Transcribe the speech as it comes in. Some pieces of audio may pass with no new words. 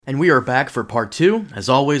And we are back for part 2. As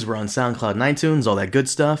always, we're on SoundCloud and iTunes, all that good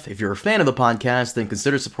stuff. If you're a fan of the podcast, then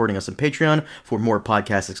consider supporting us on Patreon for more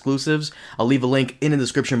podcast exclusives. I'll leave a link in the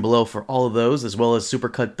description below for all of those, as well as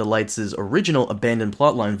Supercut Delights' original Abandoned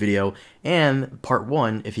Plotline video, and part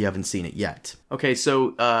 1 if you haven't seen it yet. Okay,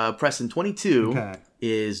 so Preston, 22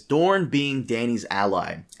 is Dorne being Dany's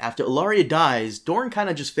ally. After Ellaria dies, Dorne kind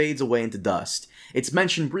of just fades away into dust. It's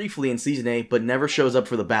mentioned briefly in Season 8, but never shows up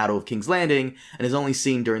for the Battle of King's Landing, and is only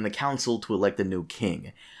seen during the council to elect a new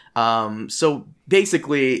king. So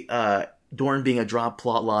basically, Dorne being a drop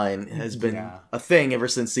plotline has been a thing ever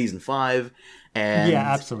since Season 5. And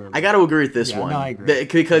yeah, absolutely. I gotta agree with this one. No, I agree.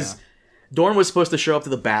 Because Dorne was supposed to show up to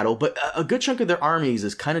the battle, but a good chunk of their armies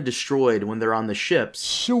is kind of destroyed when they're on the ships.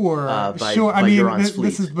 Sure. By I mean, Euron's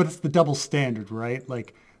fleet. but it's the double standard, right?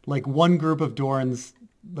 Like one group of Dorne's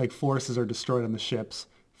forces are destroyed on the ships.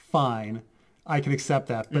 Fine, I can accept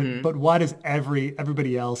that. But why does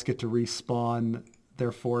everybody else get to respawn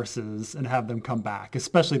their forces and have them come back,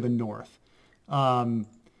 especially the North? You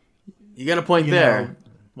got a point there.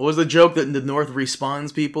 What was the joke that the North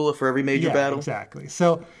respawns people for every major battle? Exactly.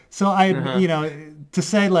 So I, to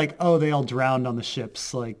say they all drowned on the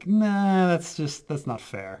ships, that's not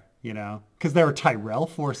fair, because there were Tyrell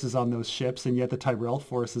forces on those ships, and yet the Tyrell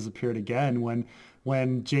forces appeared again when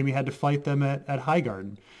Jaime had to fight them at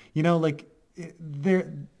Highgarden.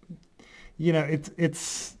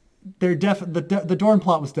 The Dorne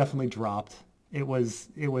plot was definitely dropped. There was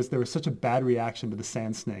such a bad reaction to the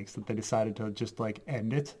Sand Snakes that they decided to just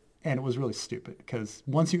end it. And it was really stupid because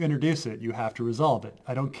once you introduce it, you have to resolve it.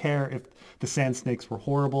 I don't care if the Sand Snakes were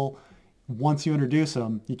horrible. Once you introduce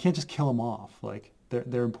them, you can't just kill them off.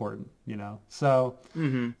 They're important, So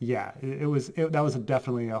that was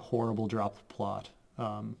definitely a horrible dropped plot.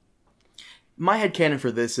 My headcanon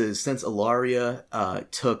for this is since Ellaria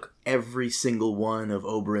took every single one of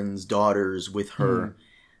Oberyn's daughters with her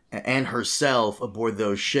and herself aboard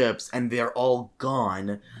those ships, and they're all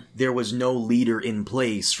gone, there was no leader in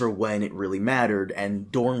place for when it really mattered,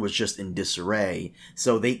 and Dorne was just in disarray.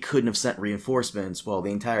 So they couldn't have sent reinforcements while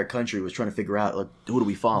the entire country was trying to figure out, who do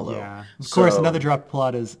we follow? Yeah. Of course, another dropped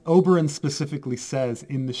plot is Oberyn specifically says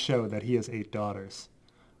in the show that he has 8 daughters,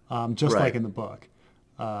 just like in the book.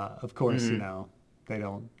 Of course, they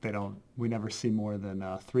don't, we never see more than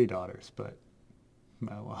 3 daughters, but,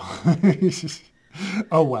 oh well. There it is.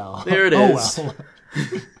 Oh well.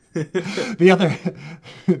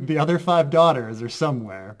 The other 5 daughters are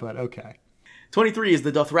somewhere, but okay. 23 is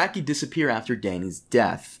the Dothraki disappear after Dany's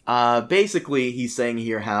death. Basically, he's saying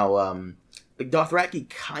here how the Dothraki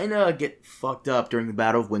kind of get fucked up during the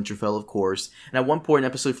Battle of Winterfell, of course. And at one point in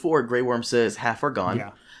episode 4, Grey Worm says half are gone.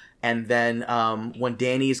 Yeah. And then when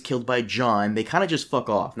Dany is killed by Jon, they kind of just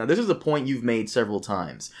fuck off. Now, this is a point you've made several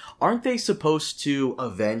times. Aren't they supposed to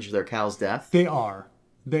avenge their Cal's death? They are.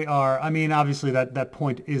 I mean, obviously, that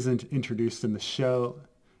point isn't introduced in the show.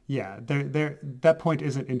 Yeah, that point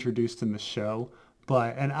isn't introduced in the show.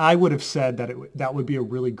 And I would have said that that would be a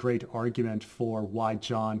really great argument for why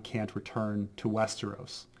Jon can't return to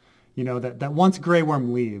Westeros. That once Grey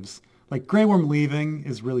Worm leaves, Grey Worm leaving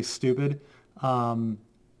is really stupid.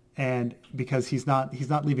 And because he's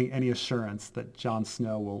not leaving any assurance that Jon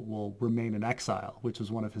Snow will remain in exile, which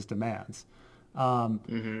was one of his demands.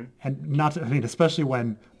 And especially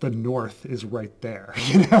when the North is right there,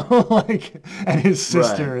 and his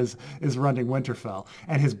sister is running Winterfell,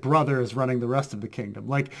 and his brother is running the rest of the kingdom.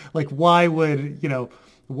 Why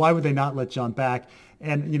would they not let Jon back?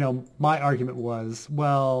 And my argument was,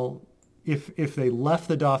 well, if they left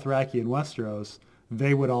the Dothraki in Westeros,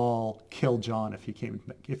 they would all kill Jon if he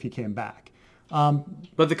came back.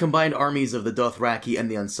 But the combined armies of the Dothraki and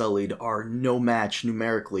the Unsullied are no match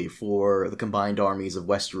numerically for the combined armies of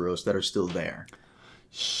Westeros that are still there.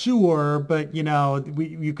 Sure, but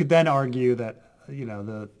you could then argue that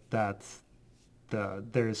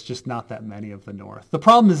there's just not that many of the North. The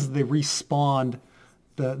problem is they respawned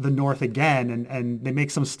the North again, and they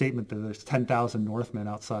make some statement that there's 10,000 Northmen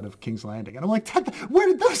outside of King's Landing. And I'm like, where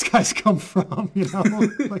did those guys come from?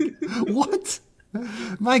 What?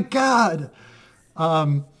 My God.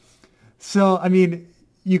 So, I mean,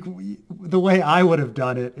 the way I would have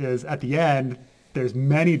done it is at the end, there's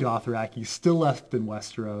many Dothraki still left in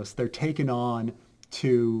Westeros. They're taken on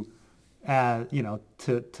to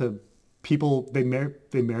people, they marry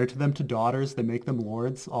to them to daughters, they make them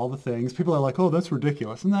lords, all the things. People are like, oh, that's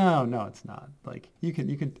ridiculous. No, it's not. You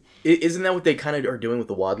can. Isn't that what they kind of are doing with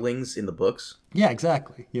the Wildlings in the books? Yeah,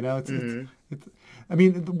 exactly. It's I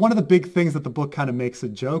mean, one of the big things that the book kind of makes a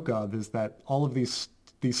joke of is that all of these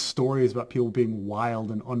stories about people being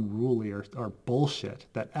wild and unruly are bullshit.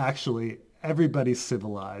 That actually everybody's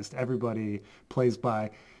civilized. Everybody plays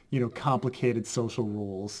by, complicated social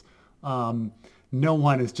rules. No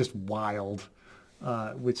one is just wild,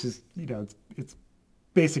 which is, it's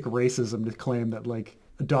basic racism to claim that like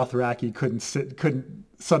a Dothraki couldn't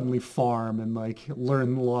suddenly farm and like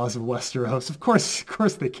learn the laws of Westeros. Of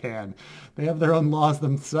course they can. They have their own laws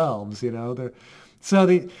themselves,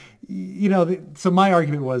 So my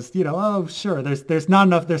argument was, oh sure, there's not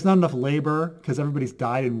enough labor because everybody's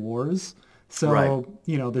died in wars. So, Right.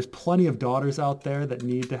 There's plenty of daughters out there that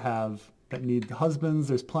need husbands.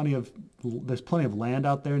 There's plenty of land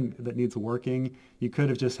out there that needs working. You could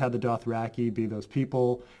have just had the Dothraki be those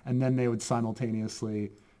people, and then they would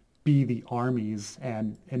simultaneously be the armies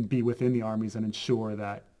and be within the armies and ensure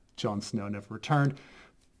that Jon Snow never returned.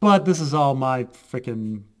 But this is all my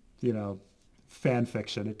freaking, fan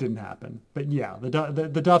fiction. It didn't happen. But yeah, the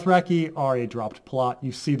Dothraki are a dropped plot.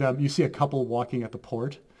 You see a couple walking at the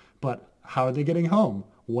port, but how are they getting home?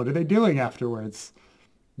 What are they doing afterwards?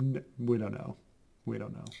 We don't know.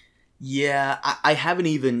 Yeah, I haven't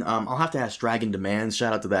even. I'll have to ask Dragon Demands.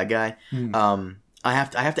 Shout out to that guy. I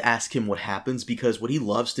have to ask him what happens because what he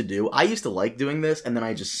loves to do. I used to like doing this, and then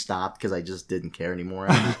I just stopped because I just didn't care anymore.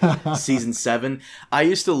 After season 7, I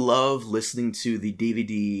used to love listening to the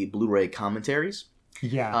DVD Blu-ray commentaries.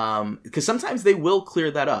 Yeah. Because sometimes they will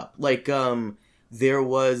clear that up. Like there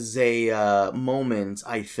was a moment,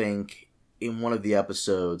 I think, in one of the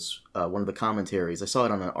episodes, one of the commentaries. I saw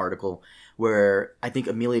it on an article where I think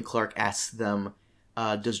Emilia Clarke asks them,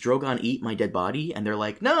 "Does Drogon eat my dead body?" And they're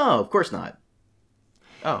like, "No, of course not."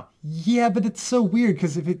 Oh. Yeah, but it's so weird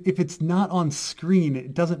because if it's not on screen,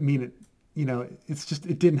 it doesn't mean it. It's just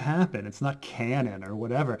it didn't happen. It's not canon or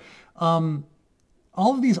whatever. All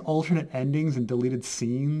of these alternate endings and deleted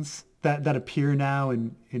scenes that appear now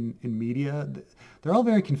in media, they're all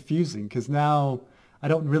very confusing because now I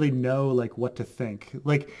don't really know like what to think.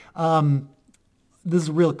 Like, this is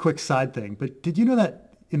a real quick side thing, but did you know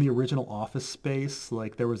that in the original Office Space,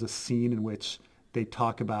 like there was a scene in which they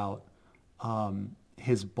talk about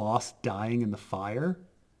his boss dying in the fire?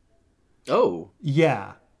 Oh.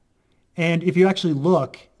 Yeah. And if you actually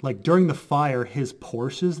look, like during the fire, his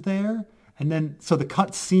Porsche's there. And then, so the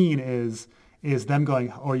cut scene is them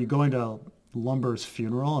going, "Oh, are you going to Lumber's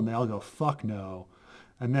funeral?" And they all go, "Fuck no."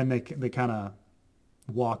 And then they kind of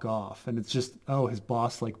walk off. And it's just, oh, his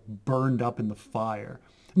boss like burned up in the fire.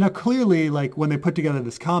 Now, clearly, like when they put together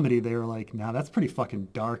this comedy, they were like, "Nah, that's pretty fucking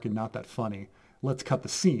dark and not that funny. Let's cut the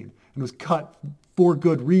scene." And it was cut for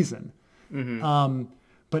good reason. Mm-hmm.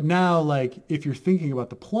 But now, like, if you're thinking about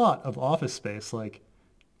the plot of Office Space, like,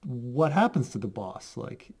 what happens to the boss?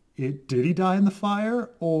 Like, did he die in the fire?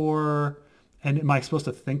 And am I supposed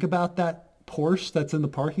to think about that Porsche that's in the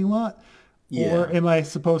parking lot? Yeah. Or am I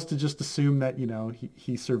supposed to just assume that,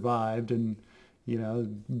 he survived and,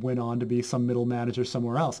 went on to be some middle manager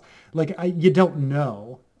somewhere else? Like, you don't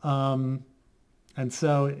know. And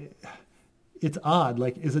so it's odd.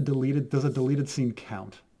 Like, does a deleted scene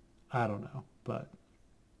count? I don't know. But,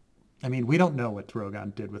 I mean, we don't know what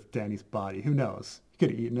Drogon did with Dany's body. Who knows? He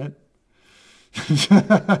could have eaten it.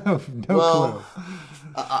 Clue.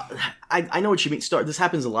 I know what you mean. This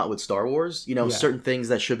happens a lot with Star Wars. Certain things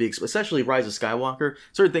that should be, especially Rise of Skywalker,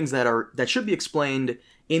 certain things that should be explained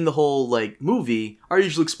in the whole like movie are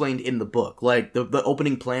usually explained in the book. Like the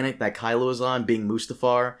opening planet that Kylo is on, being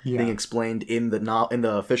Mustafar, being explained in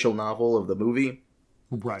the official novel of the movie.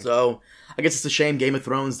 Right. So I guess it's a shame Game of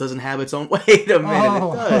Thrones doesn't have its own. Wait a minute,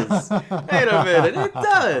 it does. Wait a minute, it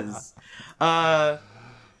does.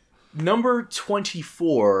 Number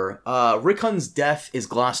 24, Rickon's death is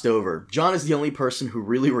glossed over. Jon is the only person who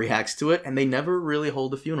really reacts to it, and they never really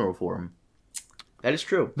hold a funeral for him. That is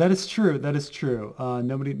true. That is true.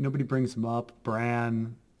 Nobody brings him up.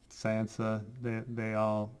 Bran, Sansa, they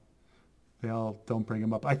all don't bring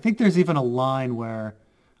him up. I think there's even a line where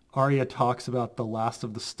Arya talks about the last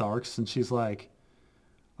of the Starks, and she's like,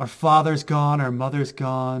 "Our father's gone, our mother's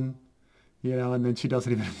gone," and then she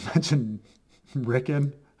doesn't even mention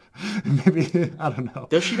Rickon. Maybe, I don't know.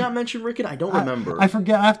 Does she not mention Rickon? I don't remember. I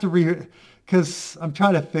forget. I have to read because I'm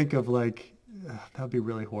trying to think of like, that would be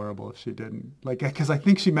really horrible if she didn't. Like, because I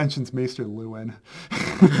think she mentions Maester Luwin.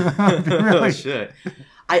 Oh, shit.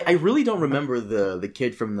 I really don't remember the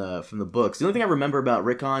kid from the books. The only thing I remember about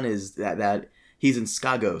Rickon is that he's in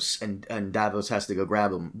Skagos and Davos has to go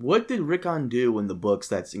grab him. What did Rickon do in the books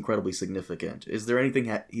that's incredibly significant? Is there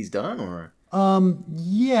anything he's done or?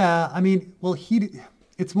 Yeah. I mean, well,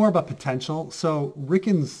 it's more about potential. So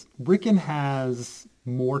Rickon has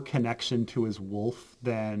more connection to his wolf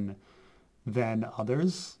than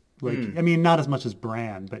others. Like, I mean, not as much as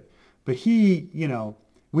Bran, but he,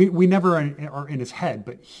 we never are in his head,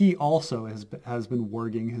 but he also has been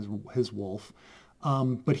warging his wolf.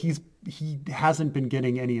 But he hasn't been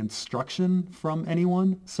getting any instruction from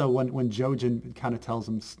anyone. So when Jojen kind of tells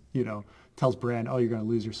him, tells Bran, oh, you're going to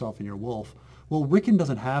lose yourself in your wolf. Well, Rickon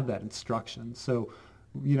doesn't have that instruction. So,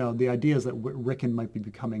 the idea is that Rickon might be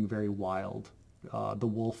becoming very wild. The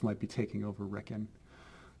wolf might be taking over Rickon.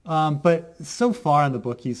 But so far in the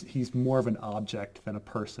book, he's more of an object than a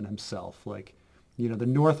person himself. Like, the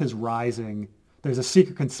North is rising. There's a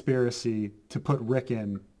secret conspiracy to put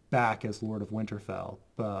Rickon back as Lord of Winterfell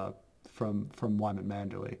from Wyman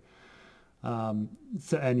Manderley.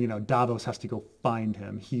 And Davos has to go find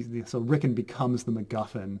him. So Rickon becomes the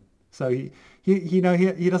MacGuffin. So he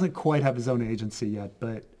doesn't quite have his own agency yet,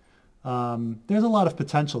 but there's a lot of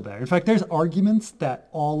potential there. In fact, there's arguments that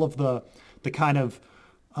all of the kind of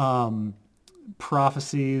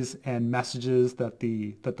prophecies and messages that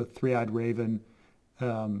the three-eyed raven,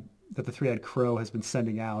 that the three-eyed crow has been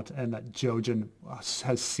sending out, and that Jojen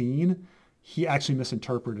has seen, he actually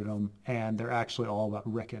misinterpreted them, and they're actually all about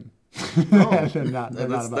Rickon. Oh, they're not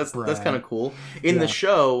about Bran. That's kind of cool. In the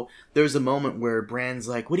show, there's a moment where Bran's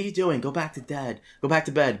like, "What are you doing? Go back to bed.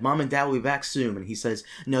 Mom and Dad will be back soon." And he says,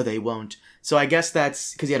 "No, they won't." So I guess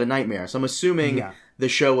that's because he had a nightmare. So I'm assuming the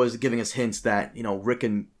show was giving us hints that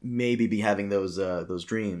Rickon maybe be having those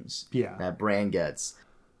dreams that Bran gets.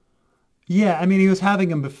 Yeah, I mean, he was having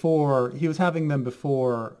them before.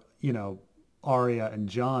 Arya and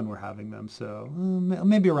Jon were having them, so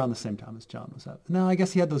maybe around the same time as Jon was having. No, I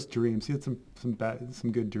guess he had those dreams. He had some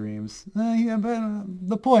good dreams. But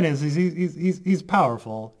the point is, he's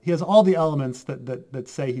powerful. He has all the elements that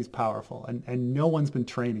say he's powerful, and no one's been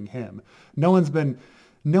training him. No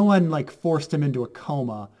one like forced him into a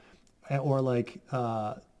coma, or like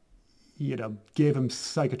gave him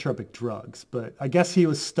psychotropic drugs. But I guess he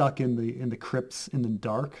was stuck in the crypts in the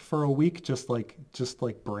dark for a week, just like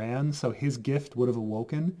Bran. So his gift would have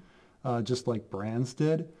awoken, just like Bran's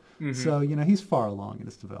did. Mm-hmm. So he's far along in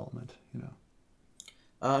his development.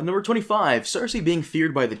 Number 25, Cersei being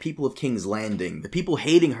feared by the people of King's Landing. The people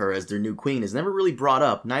hating her as their new queen is never really brought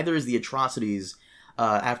up. Neither is the atrocities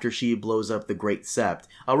after she blows up the Great Sept.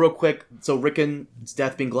 Real quick, so Rickon's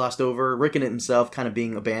death being glossed over, Rickon himself kind of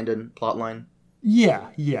being abandoned, plotline. Yeah.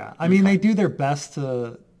 I mean, they do their best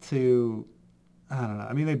to I don't know.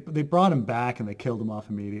 I mean, they brought him back and they killed him off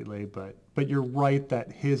immediately, but you're right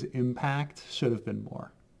that his impact should have been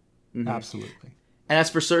more. Mm-hmm. Absolutely. And as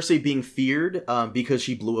for Cersei being feared because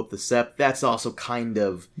she blew up the Sept, that's also kind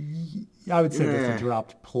of... I would say that's a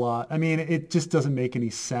dropped plot. I mean, it just doesn't make any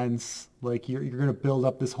sense. Like, you're going to build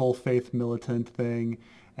up this whole faith militant thing,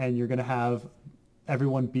 and you're going to have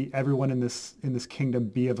everyone in this kingdom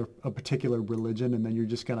be of a particular religion, and then you're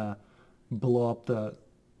just going to blow up the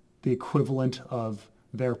equivalent of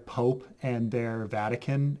their Pope and their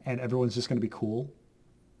Vatican, and everyone's just going to be cool.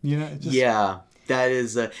 Yeah. That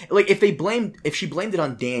is like if she blamed it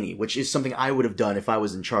on Dany, which is something I would have done if I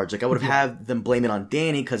was in charge. Like I would have had them blame it on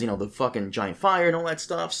Dany because the fucking giant fire and all that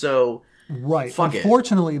stuff. So right.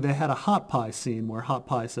 Unfortunately, they had a Hot Pie scene where Hot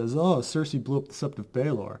Pie says, "Oh, Cersei blew up the Sept of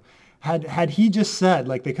Baelor." Had he just said,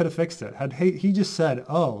 like, they could have fixed it. Had he just said,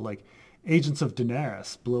 "Oh, like agents of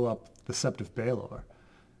Daenerys blew up the Sept of Baelor,"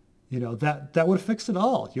 that would have fixed it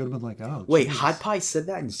all. You would have been like, "Oh, wait, geez. Hot Pie said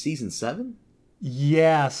that in season 7?"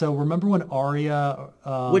 Yeah, so remember when Arya...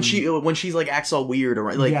 when she's like acts all weird,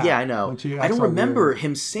 or like, yeah I know. I don't remember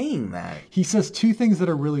him saying that. He says two things that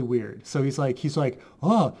are really weird. So he's like,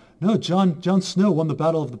 "Oh, no, Jon Snow won the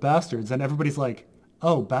Battle of the Bastards." And everybody's like,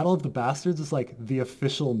 "Oh, Battle of the Bastards is like the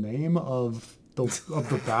official name of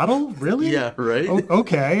the battle? Really?" Yeah, right?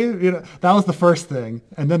 Okay. That was the first thing.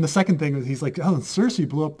 And then the second thing was he's like, "Oh, Cersei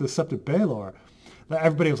blew up the Sept of Baelor."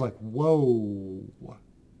 Everybody was like, "Whoa."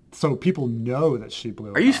 So people know that she blew it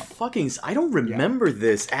up. Are you fucking... I don't remember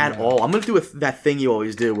this at all. I'm going to do that thing you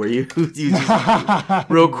always do where you just...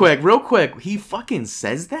 real quick. He fucking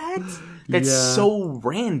says that? That's so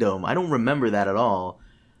random. I don't remember that at all.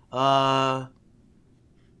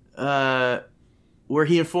 Where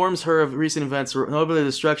he informs her of recent events, notably the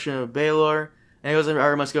destruction of Baelor. And he goes,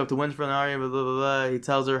 Arya must go up to Winterfell and Arya, blah, blah, blah, blah. He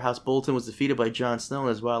tells her House Bolton was defeated by Jon Snow and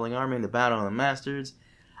his wildling army in the Battle of the Bastards.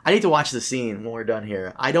 I need to watch the scene when we're done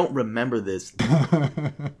here. I don't remember this.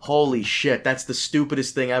 Holy shit, that's the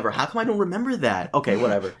stupidest thing ever. How come I don't remember that? Okay,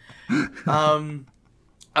 whatever. All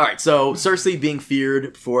right, so Cersei being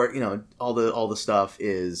feared for, all the stuff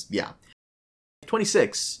is,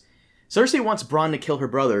 26. Cersei wants Bronn to kill her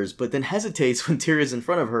brothers, but then hesitates when Tyrion's in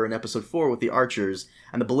front of her in episode 4 with the archers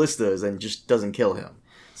and the ballistas and just doesn't kill him.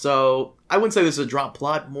 So I wouldn't say this is a drop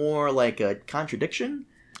plot, more like a contradiction.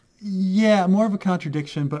 Yeah, more of a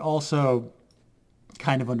contradiction, but also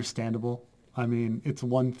kind of understandable. I mean, it's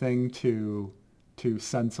one thing to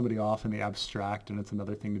send somebody off in the abstract, and it's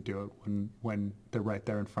another thing to do it when they're right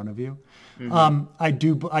there in front of you. I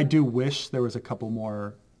do wish there was a couple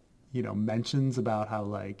more, mentions about how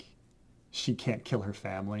like she can't kill her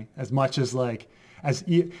family as much as like as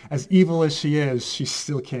evil as she is, she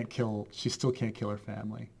still can't kill her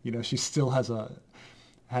family. She still has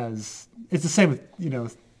it's the same with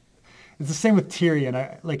it's the same with Tyrion.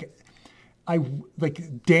 I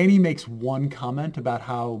like Danny makes one comment about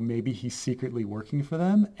how maybe he's secretly working for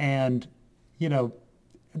them, and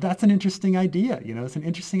that's an interesting idea. It's an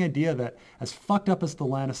interesting idea that as fucked up as the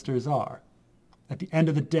Lannisters are, at the end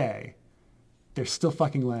of the day, they're still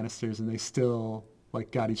fucking Lannisters, and they still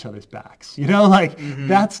like got each other's backs.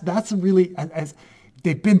 That's really as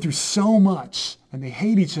they've been through so much, and they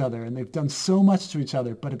hate each other, and they've done so much to each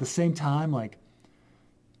other, but at the same time, like,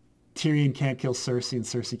 Tyrion can't kill Cersei and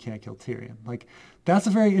Cersei can't kill Tyrion. Like, that's a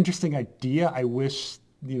very interesting idea. I wish,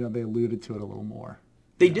 they alluded to it a little more.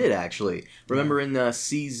 They did, actually. Remember in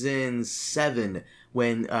season 7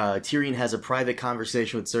 when Tyrion has a private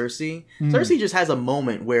conversation with Cersei? Cersei just has a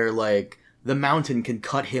moment where, like, the mountain can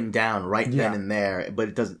cut him down then and there,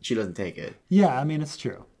 but she doesn't take it. Yeah, I mean, it's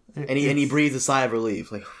true. And he breathes a sigh of relief.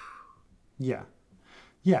 Like, yeah.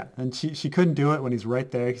 Yeah, and she couldn't do it when he's right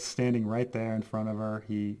there. He's standing right there in front of her.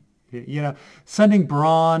 Sending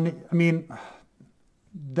Bronn, I mean,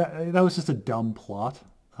 that was just a dumb plot.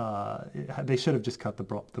 They should have just cut the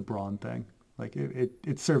Bronn thing. Like,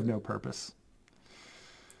 it served no purpose.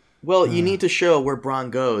 Well, you need to show where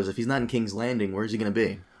Bronn goes. If he's not in King's Landing, where's he going to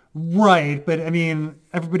be? Right, but I mean,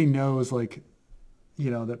 everybody knows, like,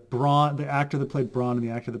 that Bronn, the actor that played Bronn and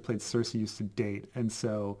the actor that played Cersei used to date, and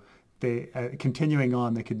so they continuing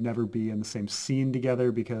on, they could never be in the same scene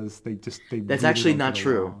together because they That's really actually don't not get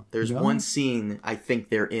true. along. There's one scene I think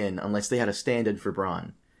they're in, unless they had a stand-in for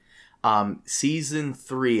Bronn. Season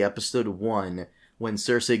 3, episode 1, when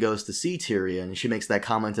Cersei goes to see Tyrion, she makes that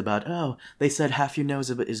comment about, oh, they said half your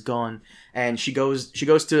nose of it is gone. And she goes to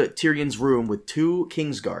Tyrion's room with 2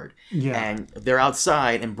 Kingsguard. Yeah. And they're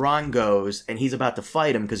outside, and Bronn goes, and he's about to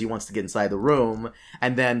fight him because he wants to get inside the room.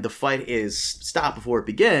 And then the fight is stopped before it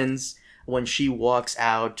begins when she walks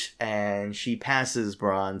out and she passes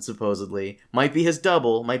Bronn, supposedly. Might be his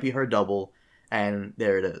double, might be her double. And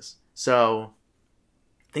there it is. So,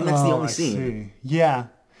 I think that's the only scene. See. Yeah.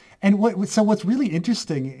 And what's really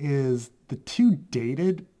interesting is the 2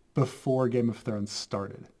 dated before Game of Thrones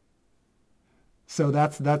started. So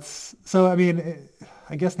I mean,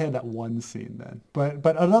 I guess they had that one scene then. But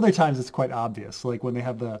at other times it's quite obvious, like when they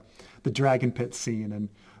have the dragon pit scene and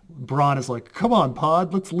Bronn is like, "Come on,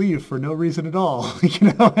 Pod, let's leave for no reason at all." And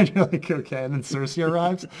you're like, "Okay." And then Cersei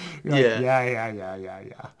arrives. You're like,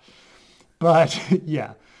 yeah. But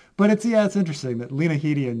yeah. But it's interesting that Lena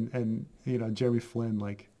Headey and Jeremy Flynn,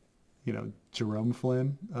 like, Jerome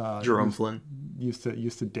Flynn. Flynn used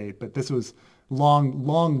to date, but this was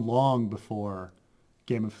long before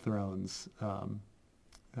Game of Thrones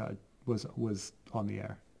was on the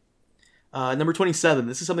air. Number 27.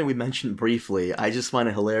 This is something we mentioned briefly. I just find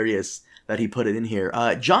it hilarious that he put it in here.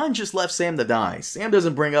 Jon just left Sam to die. Sam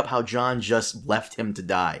doesn't bring up how Jon just left him to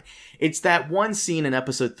die. It's that one scene in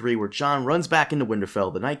episode 3 where Jon runs back into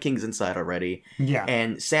Winterfell. The Night King's inside already. Yeah.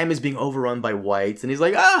 And Sam is being overrun by whites. And he's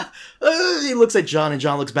like, he looks at Jon, and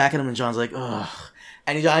Jon looks back at him, and Jon's like, ugh.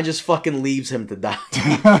 And Jon just fucking leaves him to die.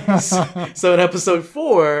 So in episode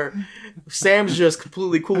 4, Sam's just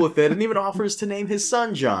completely cool with it and even offers to name his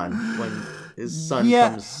son Jon when his son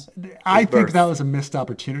comes. I think that was a missed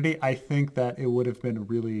opportunity. I think that it would have been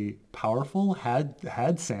really powerful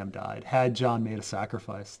had Sam died, had Jon made a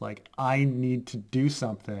sacrifice. Like, I need to do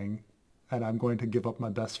something and I'm going to give up my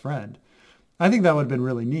best friend. I think that would have been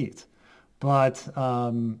really neat. But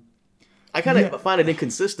I kind of find it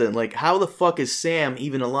inconsistent. Like, how the fuck is Sam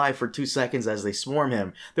even alive for 2 seconds as they swarm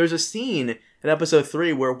him? There's a scene in episode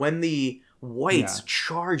 3 where when the whites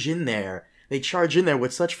charge in there, they charge in there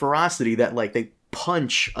with such ferocity that, like, they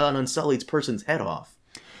punch an Unsullied person's head off.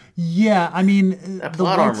 Yeah, I mean,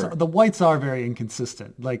 the whites are very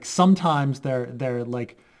inconsistent. Like, sometimes they're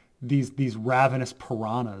like these ravenous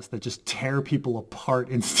piranhas that just tear people apart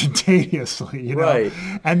instantaneously, you know? Right.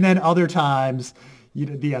 And then other times,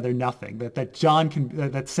 they're nothing. That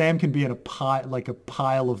Sam can be in a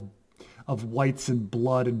pile of whites and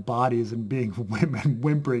blood and bodies and being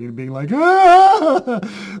whimpering and being like, ah!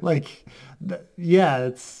 Like, yeah,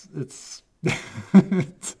 it's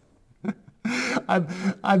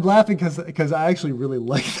I'm laughing because I actually really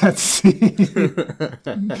like that scene.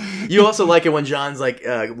 You also like it when John's like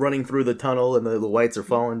running through the tunnel and the whites are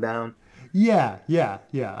falling down. Yeah.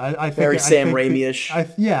 I think Very Sam I think Raimi-ish. I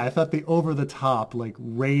thought the over the top, like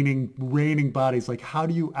raining bodies. Like, how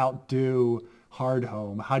do you outdo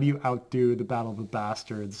Hardhome? How do you outdo the Battle of the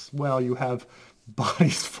Bastards? Well, you have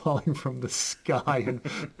bodies falling from the sky and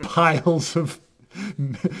piles of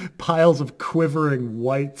quivering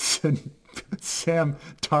whites and Sam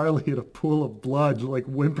Tarly in a pool of blood, like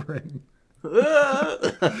whimpering.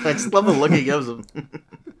 I just love the look he gives him.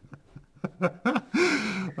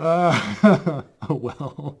 Oh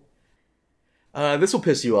well. This will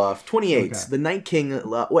piss you off. 28. Okay. The Night King.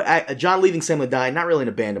 John leaving Sam to die. Not really an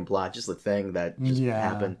abandoned plot, just a thing that just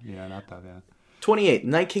happened. Yeah, not that bad. 28.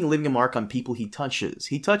 Night King leaving a mark on people he touches.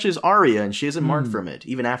 He touches Arya, and she isn't marked from it,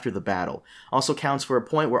 even after the battle. Also counts for a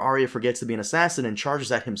point where Arya forgets to be an assassin and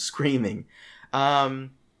charges at him screaming. Yeah.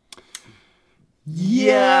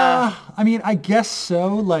 I mean, I guess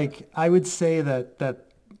so. Like, I would say that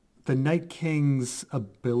the Night King's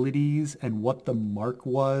abilities and what the mark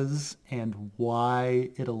was and why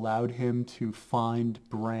it allowed him to find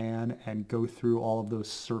Bran and go through all of those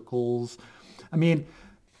circles. I mean,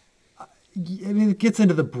 it gets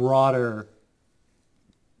into the broader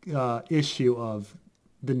issue of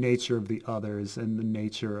the nature of the others and the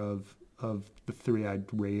nature of the Three-Eyed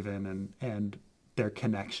Raven and their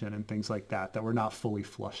connection and things like that were not fully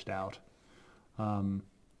flushed out.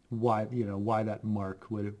 Why that mark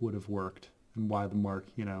would have worked and why the mark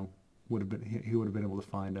would have been, he would have been able to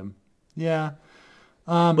find him. Yeah.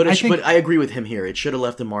 But I agree with him here. It should have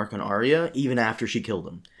left a mark on Arya even after she killed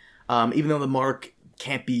him. Even though the mark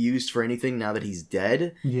can't be used for anything now that he's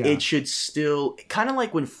dead, it should still, kind of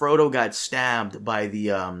like when Frodo got stabbed by the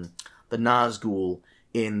Nazgul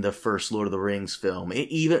in the first Lord of the Rings film.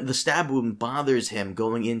 Even the stab wound bothers him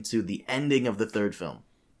going into the ending of the third film.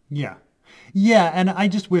 Yeah, and I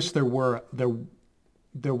just wish there was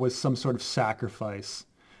some sort of sacrifice.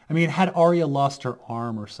 I mean, had Arya lost her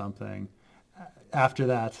arm or something after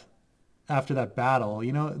that battle,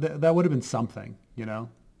 that would have been something,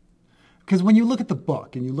 Because when you look at the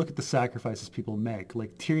book and you look at the sacrifices people make,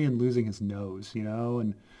 like Tyrion losing his nose,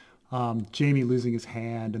 and Jaime losing his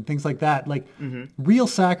hand and things like that, like real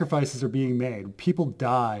sacrifices are being made. People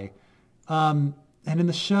die. And in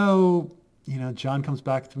the show, Jon comes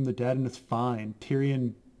back from the dead and it's fine.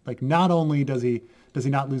 Tyrion, like, not only does he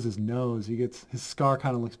not lose his nose, his scar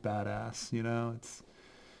kind of looks badass,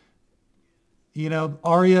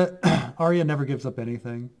 Arya never gives up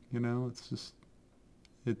anything, it's just,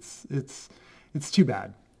 it's too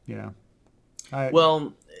bad,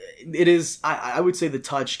 Well, it is. I would say the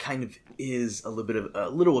touch kind of is a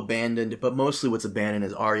little abandoned, but mostly what's abandoned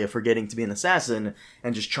is Arya forgetting to be an assassin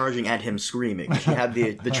and just charging at him screaming. She had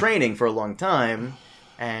the training for a long time,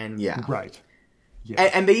 and yeah, right.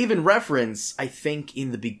 Yeah. And they even reference, I think,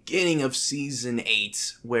 in the beginning of season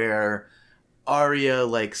 8, where Arya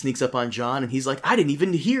like sneaks up on Jon, and he's like, "I didn't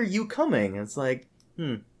even hear you coming." And it's like,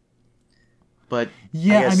 But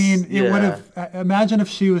yeah, I mean, it would have. Imagine if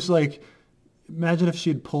she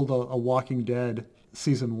had pulled a Walking Dead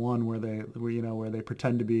season 1 where they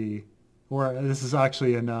pretend to be, or this is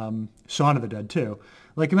actually in Shaun of the Dead too.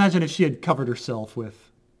 Like, imagine if she had covered herself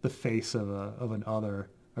with the face of an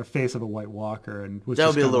other, or face of a White Walker, and that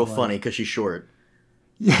would be a little funny because she's short.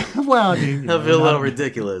 Yeah, well, I mean, that'd be a little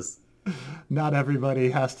ridiculous. Not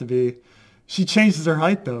everybody has to be. She changes her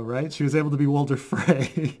height though, right? She was able to be Walder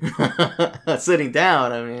Frey. Sitting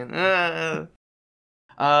down, I mean.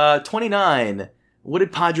 29. What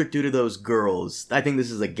did Podrick do to those girls? I think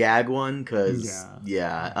this is a gag one, because,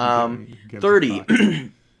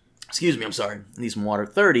 30. Excuse me, I'm sorry. I need some water.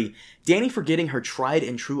 30. Dany forgetting her tried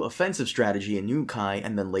and true offensive strategy in Yunkai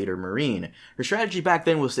and then later Meereen. Her strategy back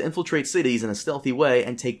then was to infiltrate cities in a stealthy way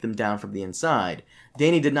and take them down from the inside.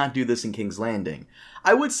 Dany did not do this in King's Landing.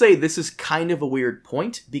 I would say this is kind of a weird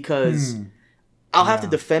point, because I'll have to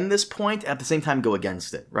defend this point, at the same time go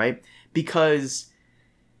against it, right? Because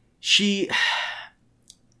she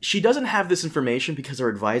doesn't have this information because her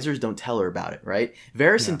advisors don't tell her about it, right?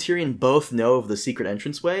 Varys and Tyrion both know of the secret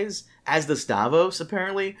entranceways, as does Davos,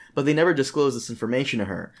 apparently, but they never disclose this information to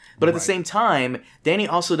her. But at the same time, Dany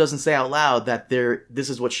also doesn't say out loud that this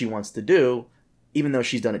is what she wants to do, even though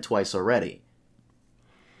she's done it twice already.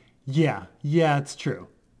 Yeah, it's true.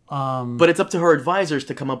 But it's up to her advisors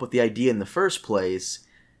to come up with the idea in the first place.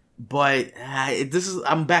 But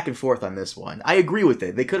I'm back and forth on this one. I agree with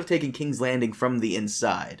it. They could have taken King's Landing from the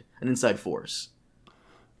inside, an inside force.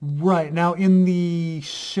 Right. Now, in the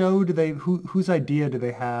show, whose idea do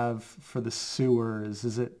they have for the sewers?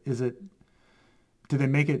 Is it do they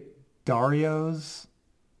make it Dario's?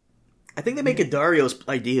 I think they make it Dario's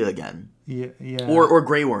idea again. Yeah. Or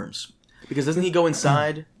Grey Worm's. Because doesn't he go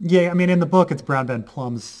inside? Yeah, I mean, in the book, it's Brown Ben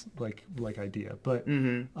Plum's like idea, but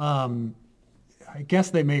I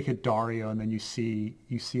guess they make it Dario, and then you see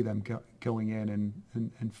them going in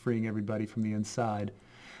and freeing everybody from the inside.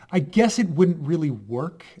 I guess it wouldn't really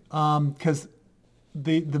work because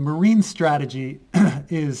the Marine strategy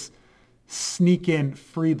is sneak in,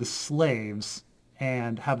 free the slaves,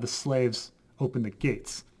 and have the slaves open the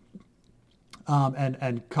gates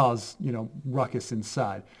and cause ruckus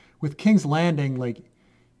inside. With King's Landing, like,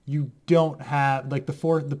 you don't have, like,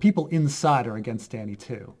 the people inside are against Dany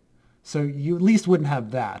too. So you at least wouldn't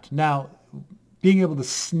have that. Now, being able to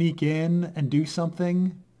sneak in and do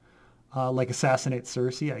something, like assassinate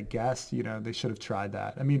Cersei, I guess, they should have tried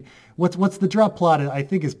that. I mean, what's the drop plot I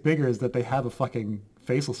think is bigger is that they have a fucking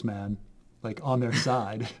Faceless Man, like, on their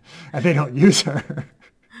side, and they don't use her.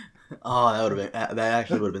 Oh, that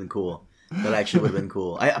actually would have been cool. That actually would have been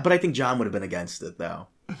cool. But I think Jon would have been against it, though.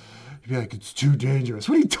 You'd be like, it's too dangerous.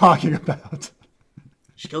 What are you talking about?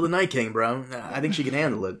 She killed the Night King, bro. I think she can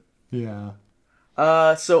handle it. Yeah.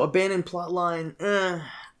 So abandoned plotline.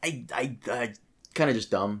 I kind of just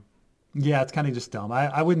dumb. Yeah, it's kind of just dumb.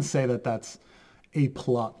 I wouldn't say that that's a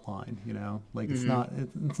plot line. Like it's not.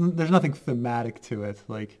 There's nothing thematic to it.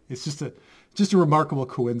 Like it's just a remarkable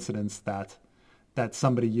coincidence that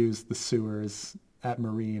somebody used the sewers at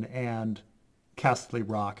Marine and Casterly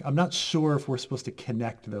Rock. I'm not sure if we're supposed to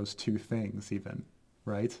connect those two things even,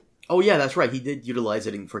 right? Oh yeah, that's right. He did utilize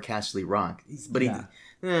it for Casterly Rock, but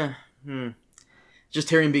just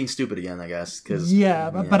Tyrion being stupid again, I guess.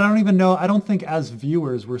 But I don't even know. I don't think as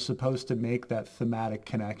viewers we're supposed to make that thematic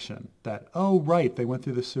connection. That right, they went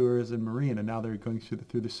through the sewers in Marine, and now they're going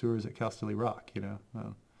through the sewers at Casterly Rock.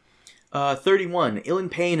 31. Ilyn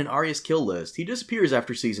Payne and Arya's kill list. He disappears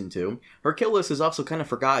after season 2. Her kill list is also kind of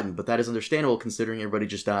forgotten, but that is understandable considering everybody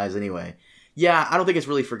just dies anyway. Yeah, I don't think it's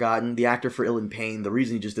really forgotten. The actor for Ilyn Payne, the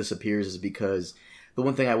reason he just disappears is because the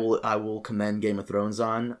one thing I will commend Game of Thrones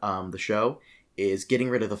on, the show, is getting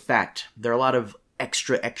rid of the fat. There are a lot of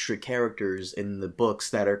extra characters in the books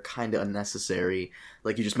that are kind of unnecessary.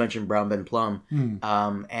 Like you just mentioned, Brown Ben Plum. Cutting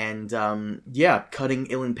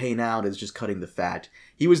Ilyn Payne out is just cutting the fat.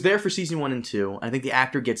 He was there for season 1 and 2. I think the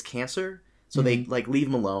actor gets cancer, so they leave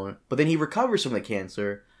him alone. But then he recovers from the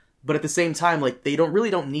cancer. But at the same time, they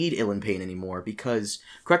don't need Ilyn Payne anymore because,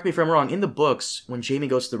 correct me if I'm wrong, in the books, when Jaime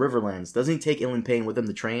goes to the Riverlands, doesn't he take Ilyn Payne with him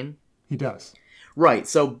to train? He does. Right,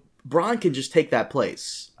 so Bronn can just take that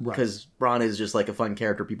place. Because Bronn is just a fun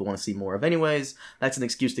character people want to see more of anyways. That's an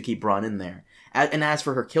excuse to keep Bronn in there. And as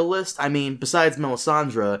for her kill list, I mean, besides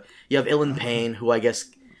Melisandre, you have Ilyn Payne, who I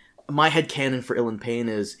guess my headcanon for Ilyn Payne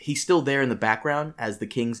is he's still there in the background as the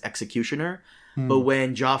king's executioner. But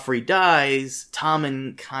when Joffrey dies,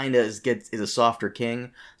 Tommen kind of is a softer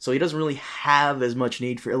king. So he doesn't really have as much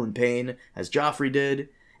need for Ilyn Payne as Joffrey did.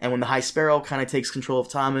 And when the High Sparrow kind of takes control of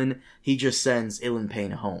Tommen, he just sends Ilyn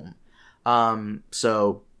Payne home.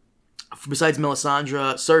 So besides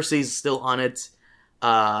Melisandre, Cersei's still on it.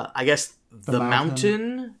 I guess the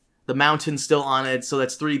Mountain's still on it. So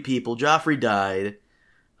that's 3 people. Joffrey died.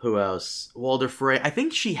 Who else? Walder Frey. I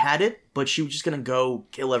think she had it, but she was just gonna go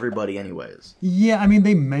kill everybody anyways. Yeah, I mean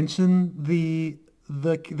they mention the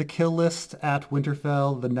kill list at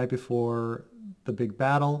Winterfell the night before the big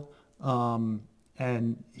battle,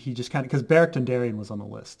 and he just kind of because Beric Dondarrion was on the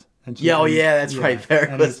list. And that's right.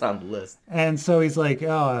 Beric was on the list. And so he's like,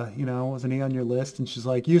 wasn't he on your list? And she's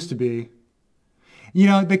like, used to be.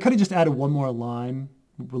 They could have just added one more line.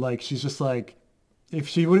 Like she's just like. If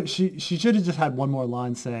she should have just had one more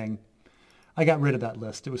line saying, "I got rid of that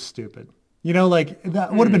list. It was stupid." That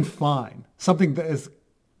would have been fine. Something that is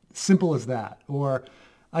simple as that, or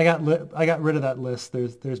I got rid of that list.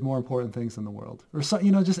 There's more important things in the world, or so,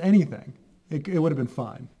 just anything. It would have been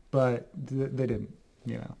fine, but they didn't.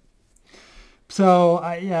 So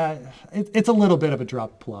it's a little bit of a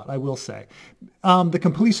dropped plot, I will say. The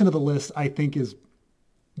completion of the list, I think, is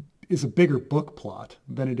a bigger book plot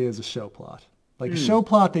than it is a show plot. A show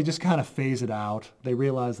plot, they just kind of phase it out. They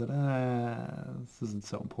realize that this isn't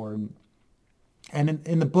so important. And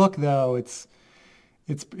in the book, though, it's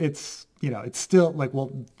still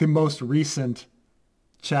the most recent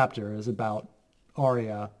chapter is about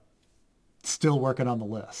Arya still working on the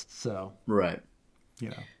list. So right,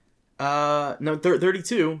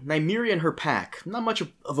 32. Nymeria and her pack. Not much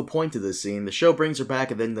of a point to this scene. The show brings her back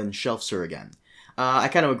and then shelves her again. I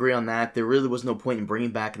kind of agree on that. There really was no point in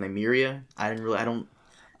bringing back Nymeria. I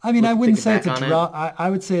wouldn't say it's a drop. I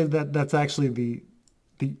would say that that's actually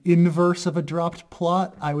the the inverse of a dropped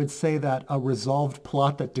plot. I would say that a resolved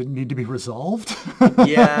plot that didn't need to be resolved.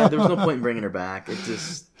 Yeah, there was no point in bringing her back. It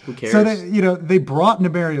just, who cares? So they brought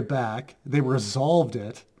Nymeria back. They resolved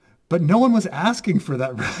it. But no one was asking for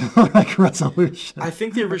that like resolution. I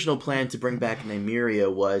think the original plan to bring back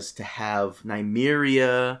Nymeria was to have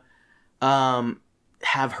Nymeria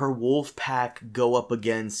have her wolf pack go up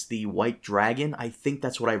against the White Dragon. I think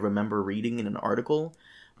that's what I remember reading in an article.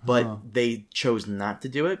 But they chose not to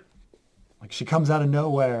do it. Like she comes out of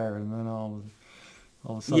nowhere and then all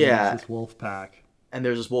of a sudden there's this wolf pack. And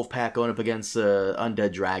there's this wolf pack going up against an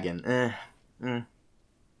undead dragon.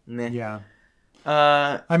 Yeah.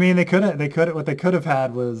 I mean, what they could have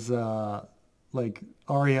had was like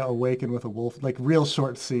Arya awaken with a wolf, like real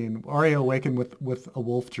short scene. Arya awaken with a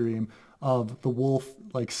wolf dream of the wolf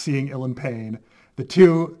like seeing Ilyn Payne, the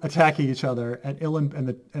two attacking each other, and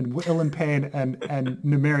Ilyn Payne and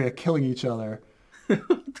Nymeria killing each other.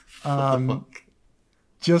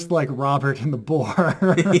 Just like Robert in the Boar.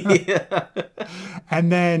 Yeah.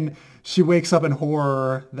 And then she wakes up in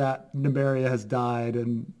horror that Nymeria has died,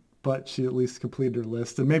 but she at least completed her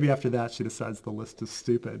list. And maybe after that she decides the list is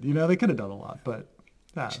stupid. They could have done a lot, but...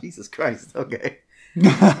 Jesus Christ, okay.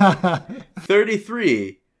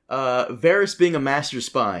 33. Varys being a master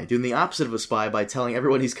spy, doing the opposite of a spy by telling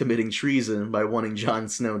everyone he's committing treason by wanting Jon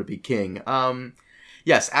Snow to be king.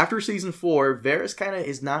 Yes, after season 4, Varys kind of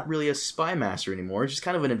is not really a spy master anymore. He's just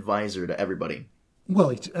kind of an advisor to everybody.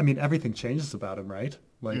 Well, everything changes about him, right?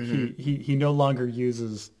 Like he no longer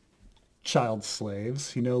uses child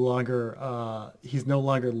slaves. He's no longer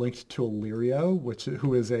linked to Illyrio,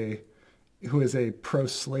 who is a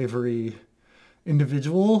pro-slavery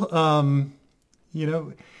individual.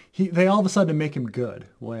 They all of a sudden make him good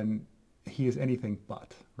when he is anything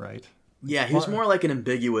but, right? Yeah, he was more like an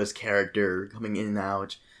ambiguous character coming in and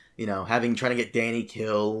out, trying to get Dany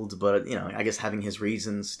killed, but, I guess having his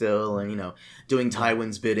reasons still, and, doing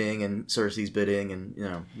Tywin's bidding and Cersei's bidding, and,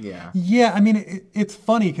 yeah. Yeah, it's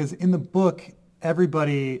funny, because in the book,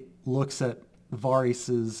 everybody looks at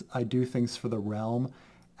Varys's I do things for the realm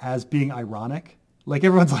as being ironic. Like,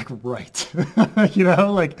 everyone's like, right.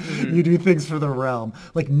 You do things for the realm.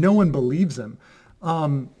 Like, no one believes him.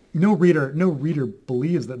 No reader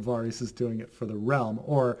believes that Varys is doing it for the realm,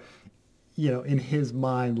 or, in his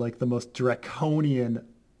mind, like the most draconian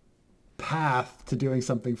path to doing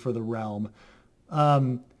something for the realm.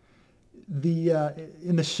 In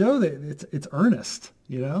the show, that it's earnest,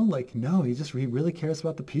 like, no, he really cares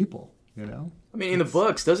about the people, in the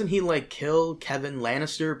books, doesn't he kill Kevan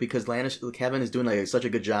Lannister because Kevan is doing such a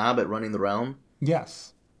good job at running the realm?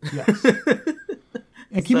 Yes.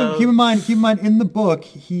 And keep in mind, in the book,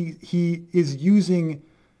 he is using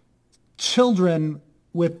children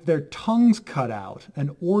with their tongues cut out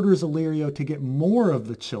and orders Illyrio to get more of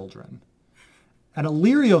the children. And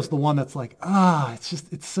Illyrio's the one that's like,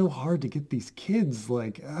 it's so hard to get these kids,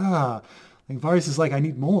 Like Varys is like, I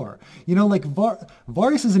need more.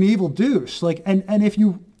 Varys is an evil douche. And if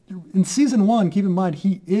you, in season 1, keep in mind,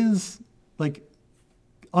 he is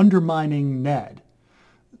undermining Ned.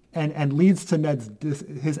 And leads to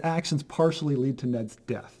his actions partially lead to Ned's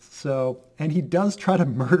death. So, and he does try to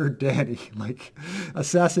murder Dany,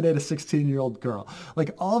 assassinate a 16-year-old girl.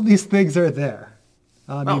 All of these things are there.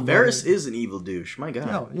 Varys is an evil douche. My God.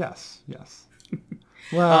 Oh, yes.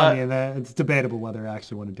 Well, it's debatable whether I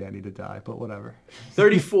actually wanted Dany to die, but whatever.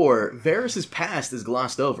 34. Varys' past is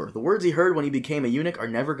glossed over. The words he heard when he became a eunuch are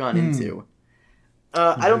never gone into.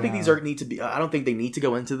 I don't think I don't think they need to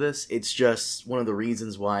go into this. It's just one of the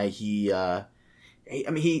reasons why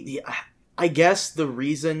I guess the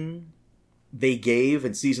reason they gave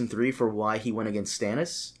in season 3 for why he went against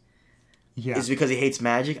Stannis is because he hates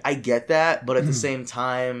magic. I get that, but at the same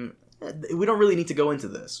time, we don't really need to go into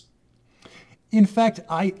this. In fact,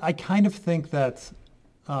 I kind of think that,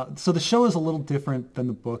 so the show is a little different than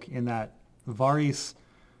the book in that Varys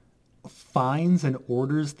finds and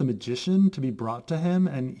orders the magician to be brought to him,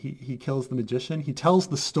 and he kills the magician. He tells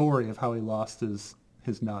the story of how he lost his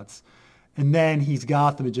nuts, and then he's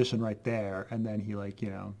got the magician right there, and then he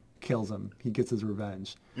kills him. He gets his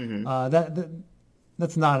revenge.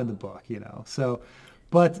 That's not in the book, So,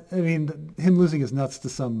 but him losing his nuts to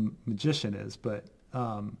some magician is, but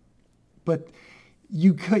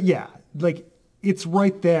you could, it's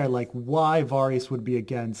right there. Why Varys would be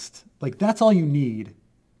against, that's all you need.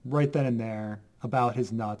 Right then and there about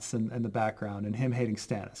his nuts and the background and him hating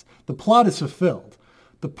Stannis. The plot is fulfilled.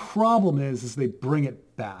 The problem is they bring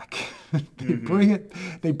it back. They bring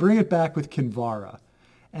it back with Kinvara.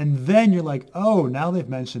 And then you're like, oh, now they've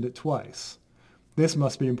mentioned it twice. This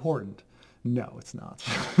must be important. No, it's not.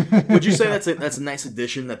 Would you say that's a nice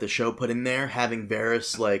addition that the show put in there, having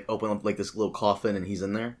Varys like open up like this little coffin and he's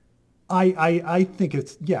in there? I think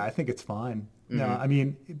I think it's fine. No, I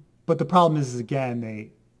mean, but the problem is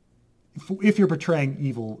again, if you're portraying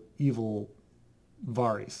evil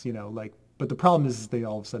Varys, like, but the problem is they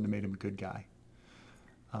all of a sudden made him a good guy.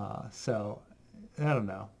 So I don't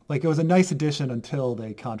know. Like, it was a nice addition until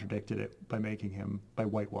they contradicted it by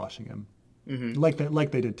whitewashing him, like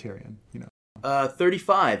they did Tyrion.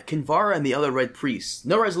 35. Kinvara and the other Red Priests.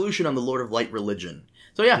 No resolution on the Lord of Light religion.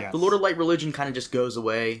 So yeah, Yes. the Lord of Light religion kind of just goes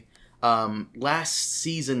away. Last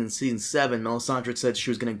season, in season 7, Melisandre said she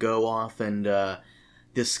was going to go off and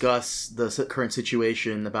discuss the current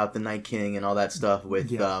situation about the Night King and all that stuff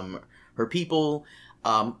with her people.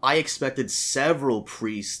 I expected several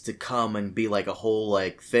priests to come and be like a whole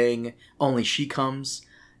like thing. Only she comes,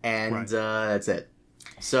 and that's it.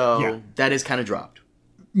 So that is kind of dropped.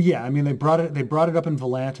 Yeah, I mean they brought it up in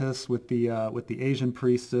Volantis with the Asian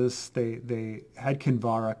priestess. They had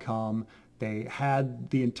Kinvara come. They had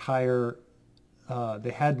the entire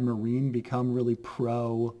they had Meereen become really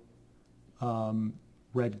pro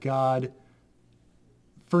Red God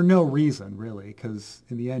for no reason really, because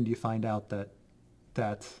in the end you find out that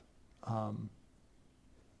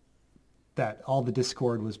all the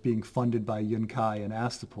discord was being funded by Yunkai and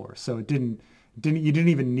Astapor. So you didn't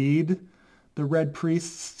even need the Red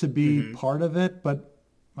Priests to be part of it, but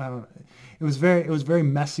I don't know. It was very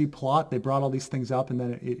messy plot. They brought all these things up, and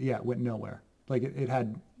then it went nowhere. Like it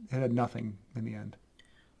had nothing in the end.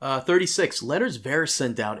 36. Letters Varys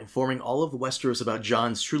sent out informing all of the Westeros about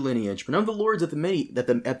Jon's true lineage, but none of the lords at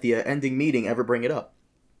the ending meeting ever bring it up.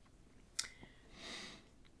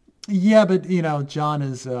 Yeah, but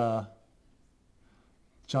Jon's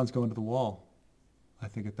going to the wall, I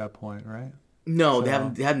think, at that point, right? No, so,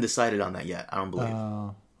 they haven't decided on that yet. I don't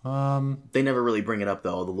believe. They never really bring it up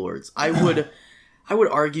though. All the lords. I would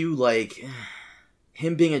argue like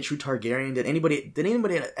him being a true Targaryen. Did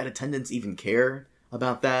anybody at attendance even care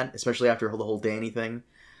about that? Especially after the whole Dany thing.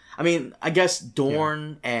 I mean, I guess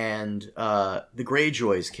Dorne and the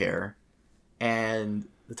Greyjoys care, and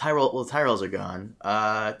the Tyrells are gone.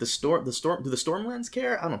 Do the Stormlands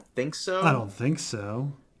care? I don't think so. I don't think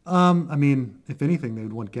so. I mean, if anything, they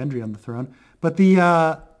would want Gendry on the throne. But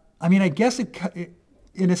I guess it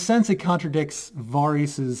in a sense, it contradicts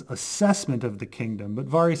Varys' assessment of the kingdom. But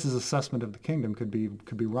Varys' assessment of the kingdom could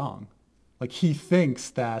be wrong. Like, he thinks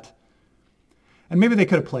that, and maybe they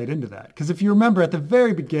could have played into that. Because if you remember, at the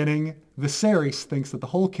very beginning, Viserys thinks that the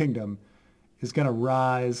whole kingdom is going to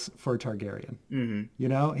rise for a Targaryen.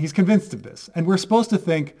 Mm-hmm. He's convinced of this. And we're supposed to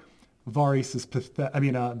think Viserys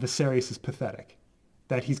is pathetic.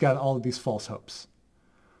 That he's got all of these false hopes.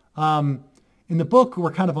 In the book,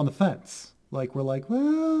 we're kind of on the fence. Like, we're like,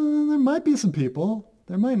 well, there might be some people.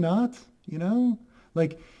 There might not,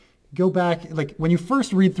 Like, go back, like, when you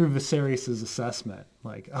first read through Viserys' assessment,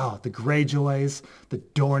 like, oh, the Greyjoys, the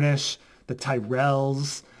Dornish, the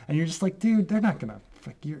Tyrells, and you're just like, dude, they're not going to,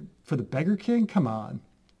 for the Beggar King? Come on.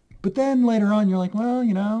 But then later on, you're like,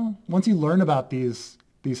 well, once you learn about these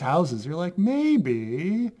houses, you're like,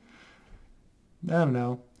 maybe... I don't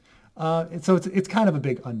know. So it's kind of a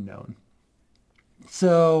big unknown.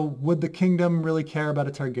 So would the kingdom really care about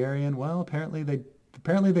a Targaryen? Well, apparently they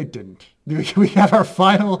didn't. We have our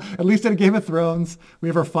final, at least in Game of Thrones, we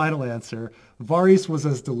have our final answer. Varys was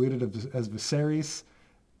as deluded as Viserys.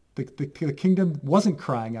 The kingdom wasn't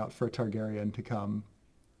crying out for a Targaryen to come.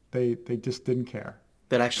 They just didn't care.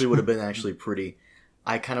 That actually would have been pretty...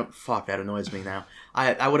 that annoys me now.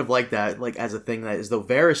 I would have liked that, like, as a thing that, as though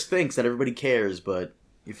Varys thinks that everybody cares, but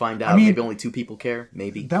you find out maybe only 2 people care,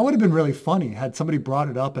 maybe. That would have been really funny had somebody brought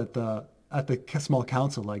it up at the small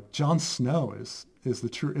council, like, Jon Snow is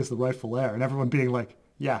the rightful heir, and everyone being like,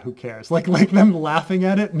 yeah, who cares? Like them laughing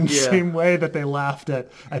at it in the same way that they laughed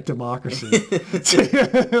at democracy.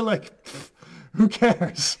 Like, who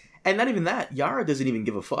cares? And not even that, Yara doesn't even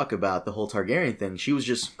give a fuck about the whole Targaryen thing. She was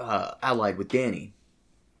just allied with Dany.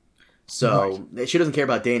 So she doesn't care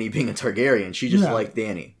about Dany being a Targaryen. She just liked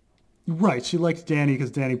Dany. Right. She liked Dany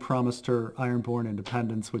because Dany promised her Ironborn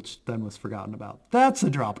independence, which then was forgotten about. That's a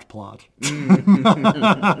dropped plot.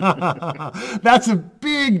 That's a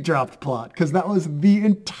big dropped plot because that was the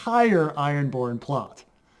entire Ironborn plot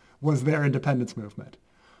was their independence movement.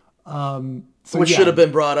 Which should have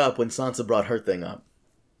been brought up when Sansa brought her thing up.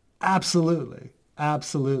 Absolutely. I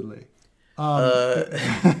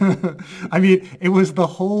mean, it was the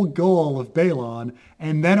whole goal of Balon,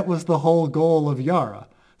 and then it was the whole goal of Yara.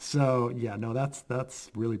 So, yeah, no, that's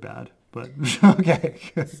really bad. But, okay.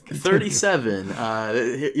 37,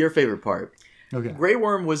 your favorite part. Okay. Grey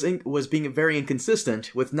Worm was being very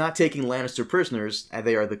inconsistent with not taking Lannister prisoners,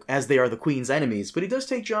 as they are the Queen's enemies, but he does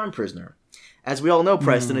take Jon prisoner. As we all know,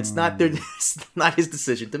 Preston, it's not it's not his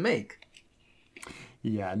decision to make.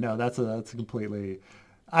 Yeah, no, that's a completely.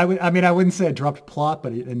 I wouldn't say a dropped plot,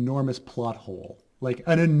 but an enormous plot hole. Like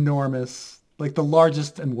an enormous, like the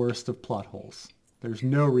largest and worst of plot holes. There's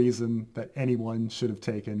no reason that anyone should have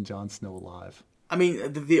taken Jon Snow alive. I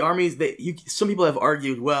mean, the armies. Some people have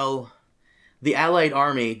argued, well, the Allied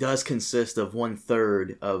army does consist of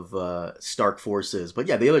 1/3 of Stark forces, but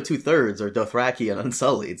yeah, the other 2/3 are Dothraki and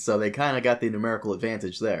Unsullied, so they kind of got the numerical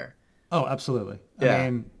advantage there. Oh, absolutely. Yeah. I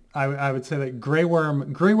mean, I would say that Grey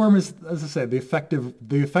Worm is, as I said, the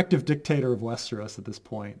effective dictator of Westeros at this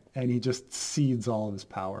point, and he just cedes all of his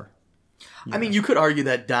power. Yeah. I mean, you could argue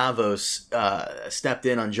that Davos stepped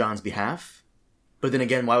in on Jon's behalf, but then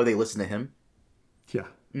again, why would they listen to him? Yeah.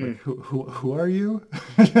 Like, who are you?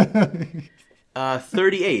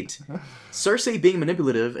 38. Cersei being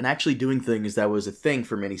manipulative and actually doing things that was a thing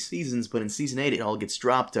for many seasons, but in season 8 it all gets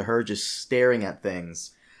dropped to her just staring at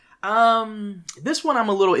things. This one I'm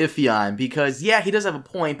a little iffy on because yeah, he does have a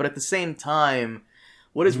point, but at the same time,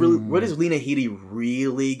 what is Lena Headey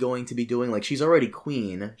really going to be doing? Like, she's already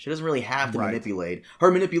queen. She doesn't really have to manipulate.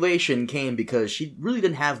 Her manipulation came because she really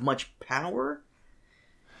didn't have much power.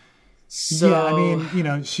 So yeah, I mean, you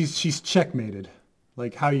know, she's checkmated.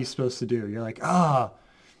 Like, how are you supposed to do? You're like,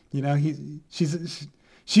 you know,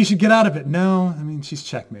 she should get out of it. No, I mean, she's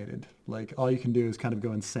checkmated. Like, all you can do is kind of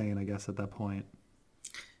go insane, I guess, at that point.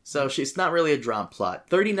 So it's not really a drop plot.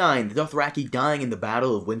 39, the Dothraki dying in the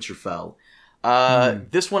Battle of Winterfell.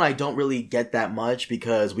 This one I don't really get that much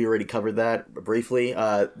because we already covered that briefly.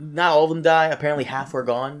 Not all of them die. Apparently half are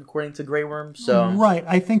gone, according to Grey Worm. So right,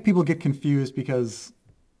 I think people get confused because,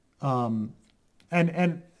 and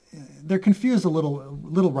they're confused a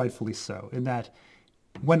little rightfully so, in that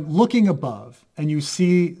when looking above and you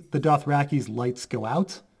see the Dothraki's lights go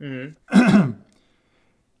out,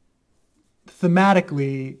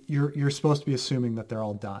 thematically you're supposed to be assuming that they're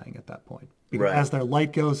all dying at that point. Because as their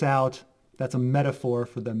light goes out, that's a metaphor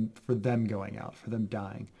for them going out, for them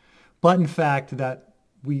dying. But in fact, that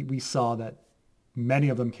we saw that many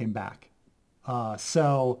of them came back.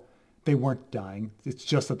 So they weren't dying. It's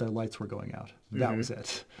just that their lights were going out. That was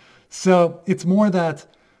it. So it's more that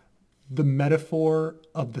the metaphor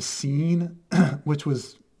of the scene, which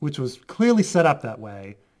was clearly set up that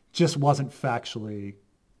way, just wasn't factually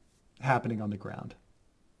happening on the ground.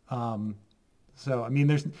 So I mean,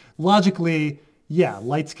 there's logically, yeah,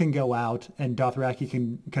 lights can go out and Dothraki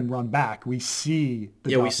can run back. We see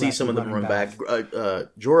the Dothraki we see some of them run back.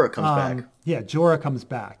 Jorah comes back. Yeah, Jorah comes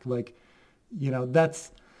back. Like, you know,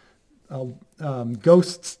 that's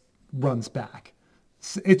Ghosts runs back.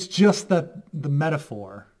 It's just that the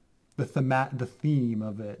metaphor, the theme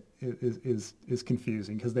of it is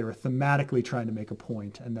confusing because they were thematically trying to make a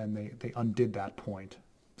point and then they undid that point.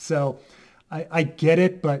 So I get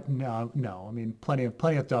it, but no. I mean, plenty of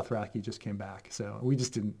Dothraki just came back. So we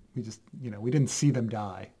didn't see them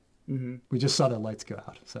die. Mm-hmm. We just saw their lights go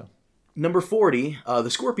out. So number 40, the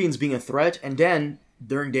Scorpions being a threat, and then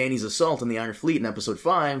during Dany's assault on the Iron Fleet in episode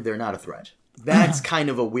 5, they're not a threat. That's kind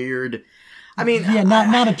of a weird. I mean, yeah,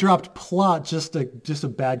 not a dropped plot, just a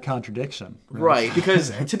bad contradiction. Right,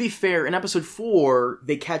 because to be fair, in episode 4,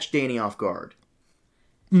 they catch Dany off guard.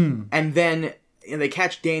 And then they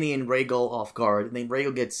catch Dany and Rhaegal off guard, and then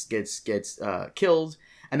Rhaegal gets killed,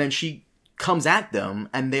 and then she comes at them,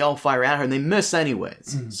 and they all fire at her, and they miss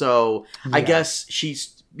anyways. So I guess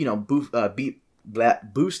she's,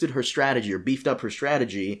 boosted her strategy, or beefed up her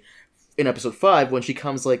strategy in episode 5 when she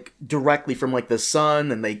comes like directly from like the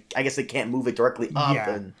sun, and I guess they can't move it directly up. Yeah.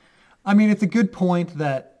 And I mean, it's a good point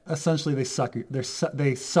that essentially they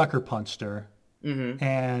sucker punched her,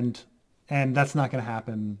 and that's not going to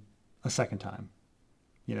happen a second time,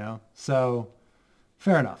 you know. So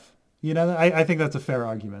fair enough. You know, I think that's a fair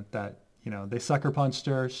argument that, you know, they sucker punched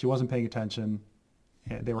her. She wasn't paying attention.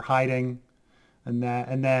 They were hiding, and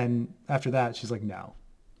then after that, she's like, no.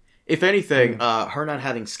 If anything, her not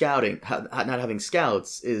having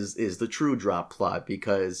scouts is the true drop plot,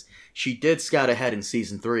 because she did scout ahead in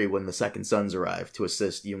season 3 when the Second Sons arrived to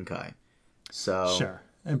assist Yunkai. So sure,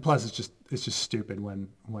 and plus it's just stupid when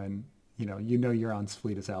you know Euron's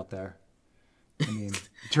fleet is out there. I mean,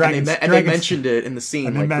 they mentioned it in the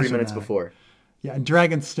scene like 3 minutes before. Yeah, and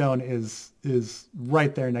Dragonstone is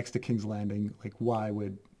right there next to King's Landing. Like, why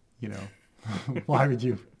would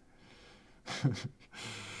you?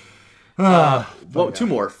 Two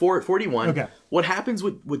more. 41. Okay. What happens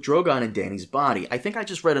with Drogon and Dany's body? I think I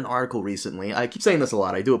just read an article recently. I keep saying this a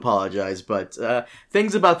lot. I do apologize, but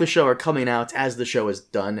things about the show are coming out as the show is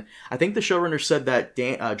done. I think the showrunner said that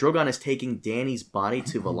Drogon is taking Dany's body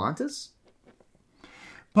to Volantis.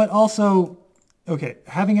 But also, okay,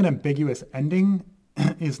 having an ambiguous ending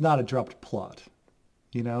is not a dropped plot.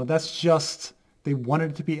 You know, that's just, they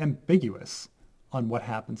wanted it to be ambiguous on what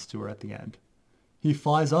happens to her at the end. He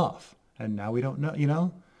flies off, and now we don't know, you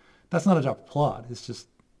know? That's not a dropped plot. It's just,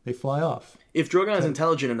 they fly off. If Drogon is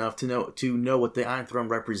intelligent enough to know what the Iron Throne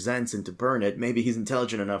represents and to burn it, maybe he's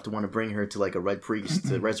intelligent enough to want to bring her to like a Red Priest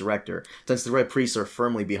to resurrect her, since the Red Priests are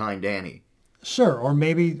firmly behind Dany. Sure, or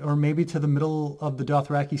maybe to the middle of the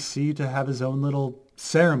Dothraki Sea to have his own little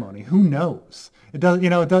ceremony. Who knows? It does,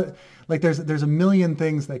 you know. It does. Like there's a million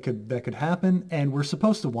things that could happen, and we're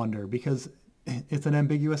supposed to wonder because it's an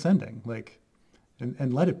ambiguous ending. Like,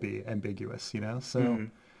 and let it be ambiguous, you know. So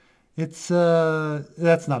it's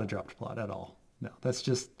that's not a dropped plot at all. No, that's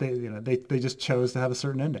just they just chose to have a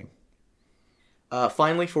certain ending.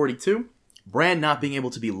 Finally, 42. Bran not being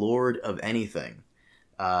able to be Lord of anything.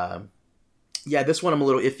 Yeah, this one I'm a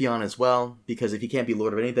little iffy on as well, because if he can't be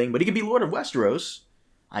Lord of anything, but he can be Lord of Westeros,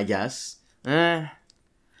 I guess. Yeah,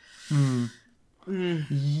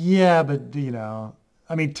 but, you know,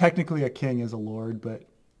 I mean, technically a king is a lord, but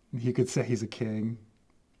you could say he's a king,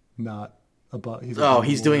 not above.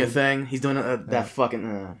 He's doing a thing? He's doing that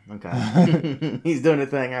fucking... okay. He's doing a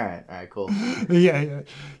thing? All right, cool. Yeah,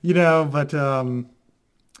 you know, but...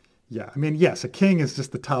 yeah, I mean, yes, a king is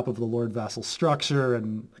just the top of the lord-vassal structure,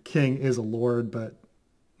 and a king is a lord, but,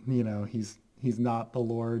 you know, he's not the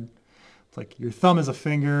lord. It's like your thumb is a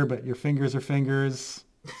finger, but your fingers are fingers.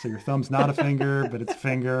 So your thumb's not a finger, but it's a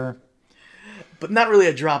finger. But not really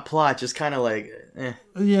a drop plot, just kind of like, eh.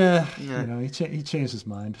 Yeah, you know, he changed his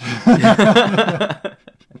mind.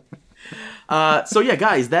 So yeah,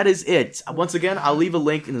 guys, that is it. Once again, I'll leave a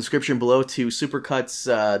link in the description below to Supercuts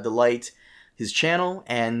Delight, his channel,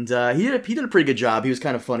 and he did a pretty good job. He was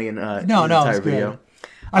kind of funny in the entire video.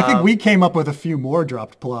 I think we came up with a few more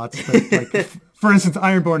dropped plots. That, like, for instance,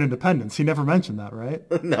 Ironborn Independence. He never mentioned that, right?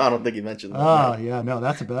 No, I don't think he mentioned that. Oh, yeah, no,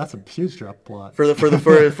 that's a huge drop plot. For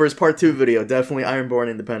his part 2 video, definitely Ironborn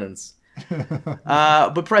Independence.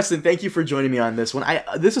 But Preston, thank you for joining me on this one.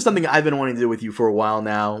 This is something I've been wanting to do with you for a while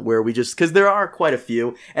now, where we just, because there are quite a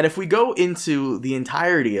few, and if we go into the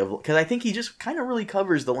entirety of, because I think he just kind of really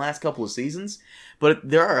covers the last couple of seasons, but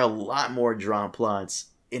there are a lot more drawn plots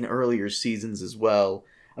in earlier seasons as well.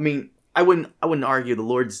 I mean, I wouldn't argue the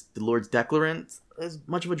Lord's Declarant is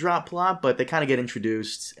much of a drop plot, but they kind of get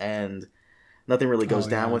introduced and nothing really goes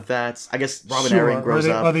down with that. I guess Robin Arryn grows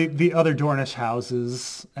up. Or the other Dornish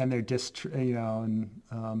houses and their and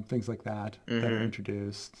things like that that are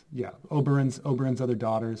introduced. Yeah, Oberyn's other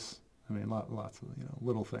daughters. I mean, lots of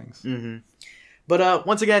little things. Mm-hmm. But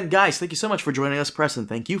once again, guys, thank you so much for joining us. Preston,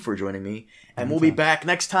 thank you for joining me. And we'll be back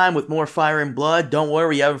next time with more Fire and Blood. Don't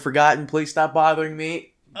worry, you haven't forgotten. Please stop bothering me.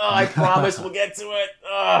 Oh, I promise we'll get to it.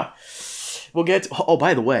 We'll get to... Oh,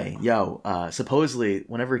 by the way, supposedly,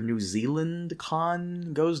 whenever New Zealand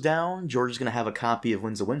Con goes down, George is going to have a copy of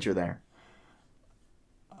Winds of Winter there.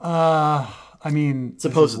 I mean...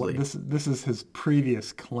 Supposedly. This is his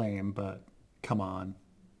previous claim, but come on.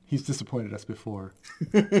 He's disappointed us before.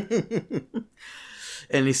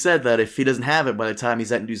 And he said that if he doesn't have it by the time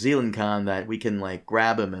he's at New Zealand Con, that we can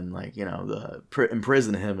grab him and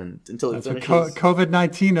imprison him until it finishes.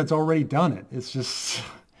 COVID-19 has already done it. It's just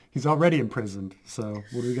he's already imprisoned. So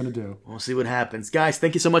what are we gonna do? We'll see what happens, guys.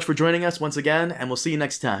 Thank you so much for joining us once again, and we'll see you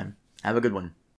next time. Have a good one.